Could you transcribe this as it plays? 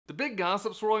The big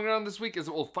gossip swirling around this week is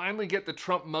that we'll finally get the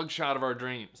Trump mugshot of our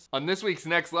dreams. On this week's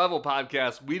Next Level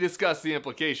podcast, we discuss the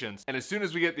implications, and as soon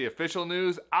as we get the official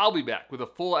news, I'll be back with a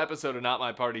full episode of Not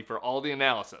My Party for all the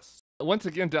analysis. Once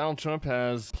again, Donald Trump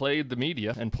has played the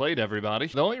media and played everybody.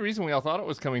 The only reason we all thought it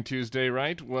was coming Tuesday,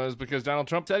 right, was because Donald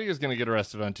Trump said he was going to get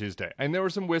arrested on Tuesday. And there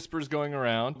were some whispers going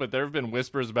around, but there have been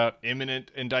whispers about imminent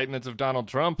indictments of Donald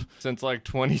Trump since like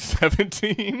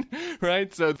 2017,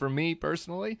 right? So for me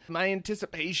personally, my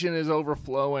anticipation is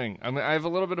overflowing. I mean, I have a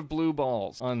little bit of blue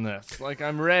balls on this. Like,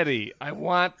 I'm ready. I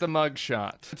want the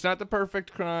mugshot. It's not the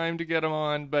perfect crime to get him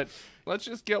on, but let's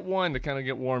just get one to kind of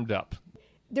get warmed up.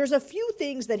 There's a few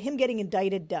things that him getting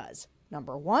indicted does.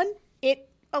 Number one, it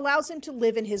allows him to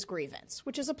live in his grievance,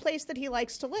 which is a place that he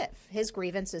likes to live. His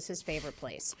grievance is his favorite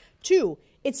place. Two,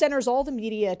 it centers all the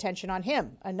media attention on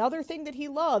him, another thing that he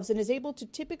loves and is able to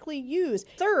typically use.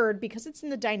 Third, because it's in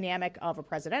the dynamic of a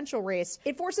presidential race,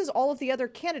 it forces all of the other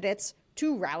candidates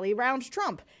to rally around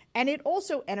Trump. And it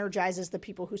also energizes the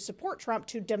people who support Trump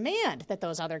to demand that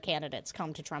those other candidates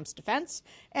come to Trump's defense.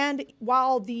 And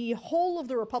while the whole of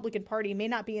the Republican Party may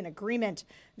not be in agreement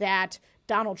that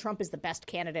Donald Trump is the best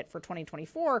candidate for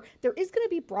 2024, there is going to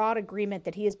be broad agreement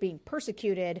that he is being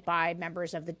persecuted by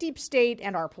members of the deep state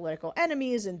and our political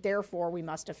enemies, and therefore we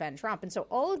must defend Trump. And so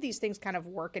all of these things kind of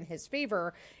work in his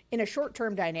favor in a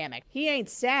short-term dynamic. He ain't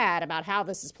sad about how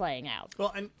this is playing out.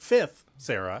 Well, and fifth,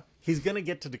 Sarah, he's going to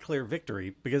get to declare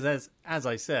victory because, as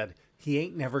I said, he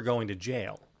ain't never going to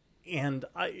jail. And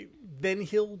then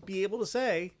he'll be able to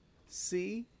say,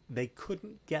 see, they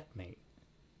couldn't get me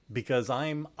because I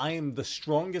am the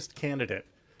strongest candidate.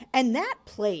 And that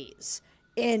plays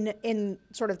in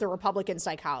sort of the Republican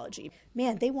psychology.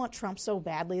 Man, they want Trump so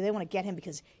badly. They want to get him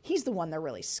because he's the one they're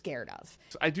really scared of.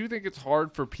 I do think it's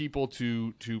hard for people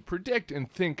to predict and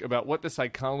think about what the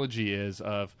psychology is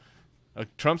of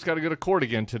Trump's got to go to court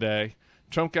again today.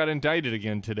 Trump got indicted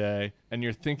again today, and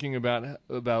you're thinking about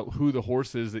who the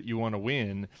horse is that you want to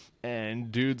win,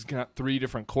 and dude's got 3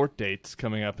 different court dates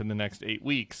coming up in the next 8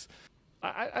 weeks.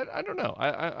 I don't know.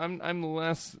 I'm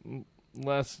less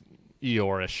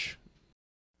Eeyore-ish.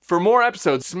 For more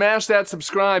episodes, smash that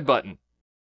subscribe button.